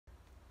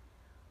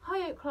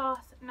Hi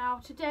class, now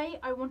today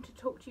I want to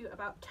talk to you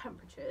about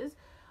temperatures.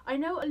 I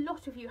know a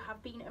lot of you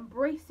have been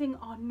embracing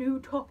our new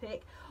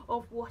topic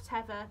of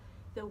whatever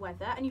the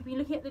weather, and you've been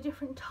looking at the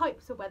different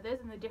types of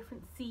weathers and the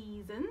different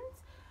seasons,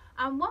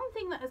 and one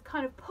thing that has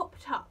kind of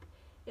popped up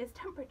is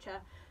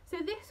temperature. So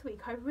this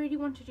week I really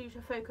wanted you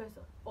to focus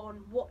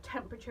on what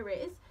temperature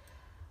is,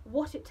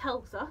 what it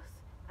tells us,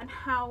 and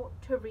how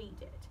to read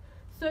it.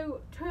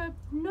 So to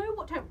know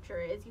what temperature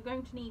is, you're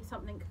going to need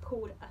something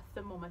called a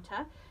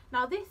thermometer.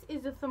 Now this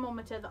is a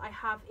thermometer that I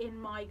have in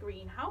my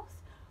greenhouse.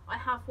 I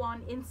have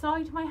one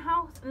inside my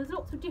house, and there's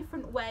lots of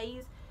different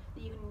ways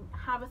that you can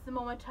have a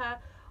thermometer.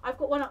 I've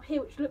got one up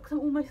here which looks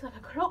almost like a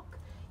clock.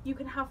 You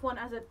can have one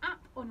as an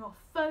app on your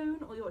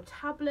phone or your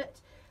tablet.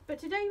 But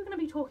today we're going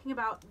to be talking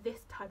about this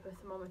type of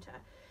thermometer.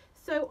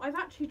 So I've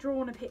actually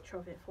drawn a picture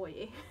of it for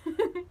you.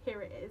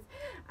 Here it is.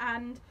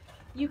 And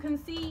you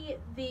can see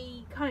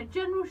the kind of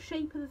general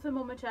shape of the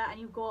thermometer, and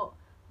you've got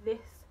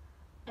this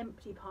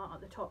empty part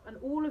at the top, and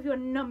all of your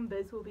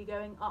numbers will be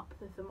going up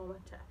the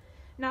thermometer.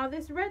 Now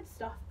this red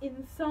stuff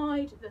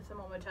inside the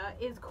thermometer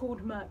is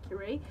called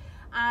mercury,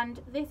 and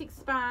this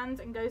expands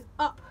and goes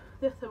up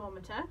the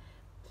thermometer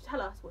to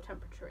tell us what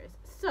temperature is.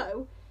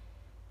 So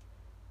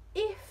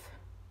if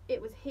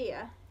it was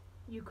here,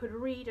 you could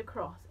read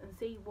across and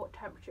see what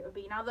temperature it would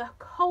be. Now the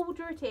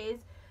colder it is,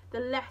 the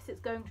less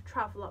it's going to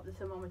travel up the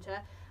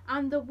thermometer,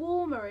 and the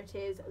warmer it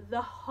is,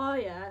 the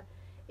higher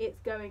it's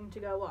going to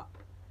go up.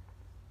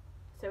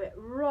 So it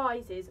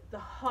rises the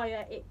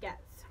higher it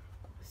gets.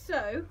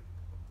 So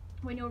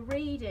when you're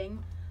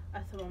reading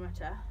a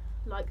thermometer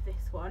like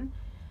this one,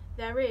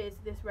 there is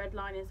this red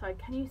line inside.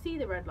 Can you see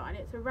the red line?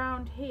 It's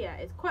around here.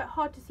 It's quite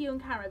hard to see on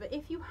camera, but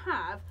if you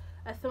have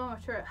a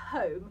thermometer at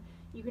home,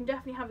 you can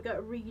definitely have a go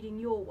at reading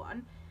your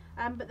one.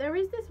 But there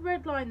is this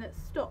red line that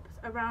stops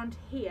around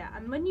here,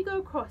 and when you go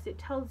across, it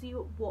tells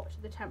you what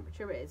the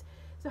temperature is.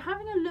 So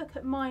having a look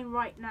at mine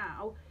right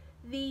now,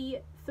 the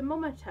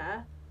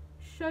thermometer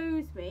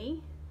shows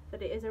me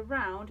that it is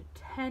around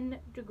 10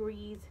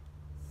 degrees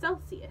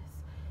Celsius.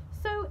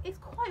 So it's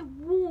quite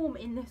warm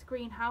in this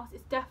greenhouse.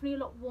 It's definitely a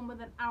lot warmer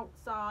than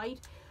outside.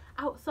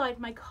 Outside,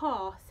 my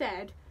car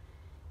said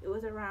it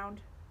was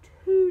around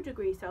 2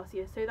 degrees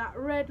Celsius. So that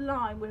red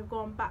line would have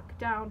gone back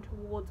down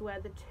towards where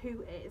the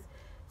 2 is.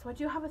 So I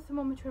do have a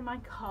thermometer in my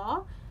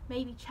car.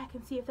 Maybe check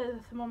and see if there's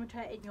a thermometer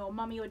in your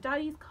mummy or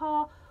daddy's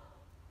car.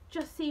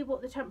 Just see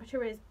what the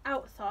temperature is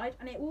outside,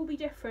 and it will be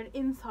different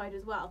inside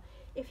as well.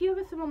 If you have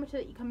a thermometer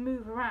that you can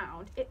move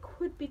around, it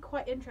could be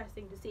quite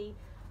interesting to see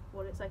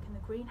what it's like in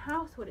the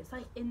greenhouse, what it's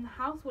like in the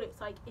house, what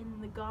it's like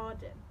in the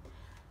garden.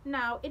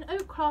 Now in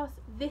Oak class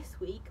this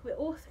week, we're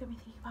also going to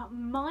be thinking about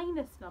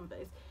minus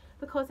numbers,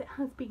 because it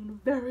has been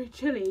very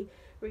chilly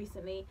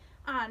recently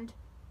and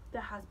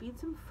there has been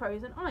some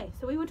frozen ice.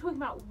 So we were talking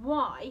about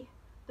why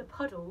the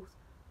puddles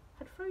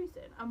had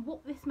frozen and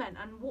what this meant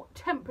and what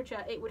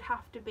temperature it would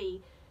have to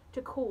be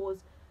to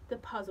cause the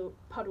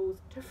puddles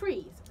to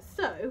freeze.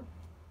 So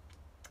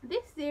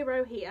this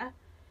 0 here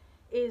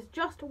is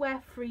just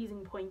where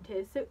freezing point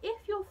is. So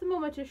if your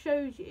thermometer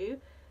shows you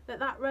that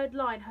that red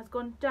line has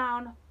gone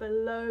down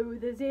below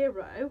the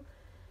 0,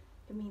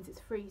 it means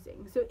it's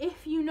freezing. So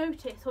if you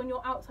notice on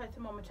your outside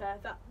thermometer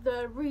that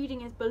the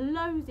reading is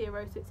below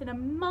 0, so it's in a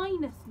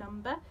minus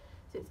number,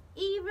 so it's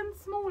even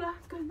smaller,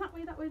 it's going that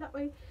way, that way, that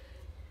way.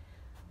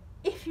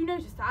 If you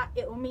notice that,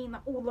 it will mean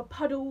that all the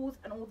puddles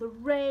and all the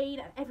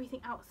rain and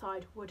everything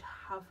outside would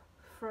have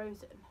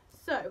frozen.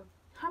 So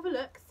have a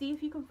look, see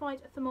if you can find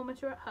a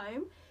thermometer at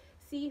home,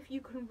 see if you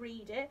can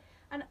read it,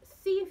 and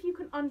see if you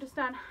can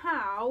understand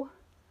how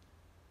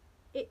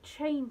it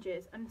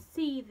changes, and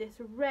see this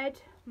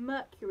red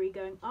mercury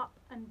going up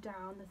and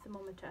down the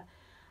thermometer.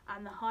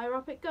 And the higher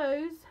up it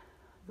goes,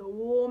 the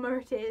warmer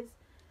it is,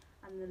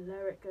 and the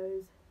lower it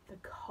goes, the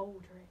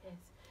colder it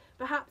is.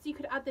 Perhaps you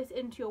could add this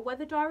into your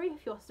weather diary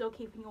if you're still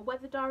keeping your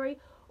weather diary,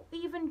 or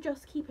even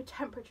just keep a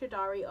temperature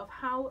diary of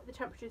how the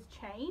temperatures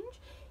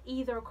change,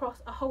 either across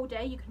a whole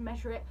day, you can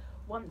measure it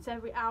once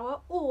every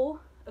hour,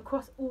 or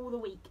across all the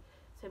week,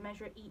 so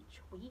measure it each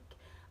week.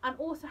 And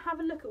also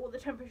have a look at what the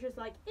temperature is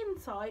like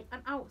inside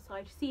and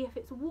outside, see if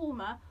it's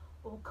warmer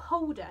or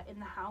colder in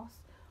the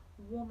house,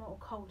 warmer or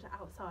colder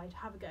outside.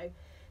 Have a go.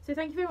 So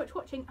thank you very much for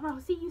watching, and I'll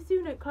see you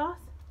soon at class.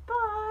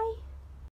 Bye.